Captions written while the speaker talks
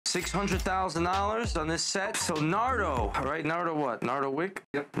$600,000 on this set. So Nardo, all right, Nardo what? Nardo Wick?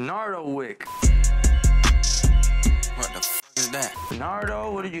 Yep. Nardo Wick. What the f is that?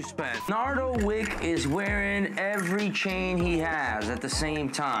 Nardo, what did you spend? Nardo Wick is wearing every chain he has at the same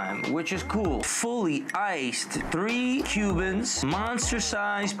time, which is cool. Fully iced, 3 Cubans,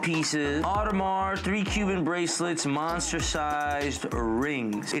 monster-sized pieces, Audemars, 3 Cuban bracelets, monster-sized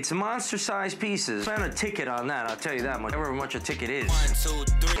rings. It's monster-sized pieces. Spend a ticket on that, I'll tell you that much. However much a ticket is. 1,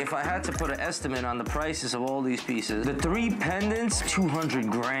 2, 3. If I had to put an estimate on the prices of all these pieces, the 3 pendants, 200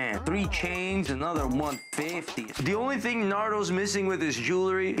 grand. 3 chains, another 150. The only thing Nardo's missing with his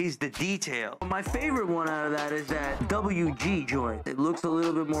jewelry is the detail. My favorite one out of that is that WG joint. It looks a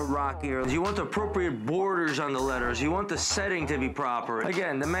little bit more rockier. You want the appropriate borders on the letters. You want the setting to be proper.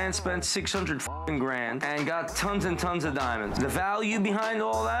 Again, the man spent 600 grand and got tons and tons of diamonds. The value behind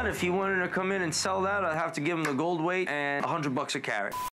all that, if he wanted to come in and sell that, I'd have to give him the gold weight and $100 a carat.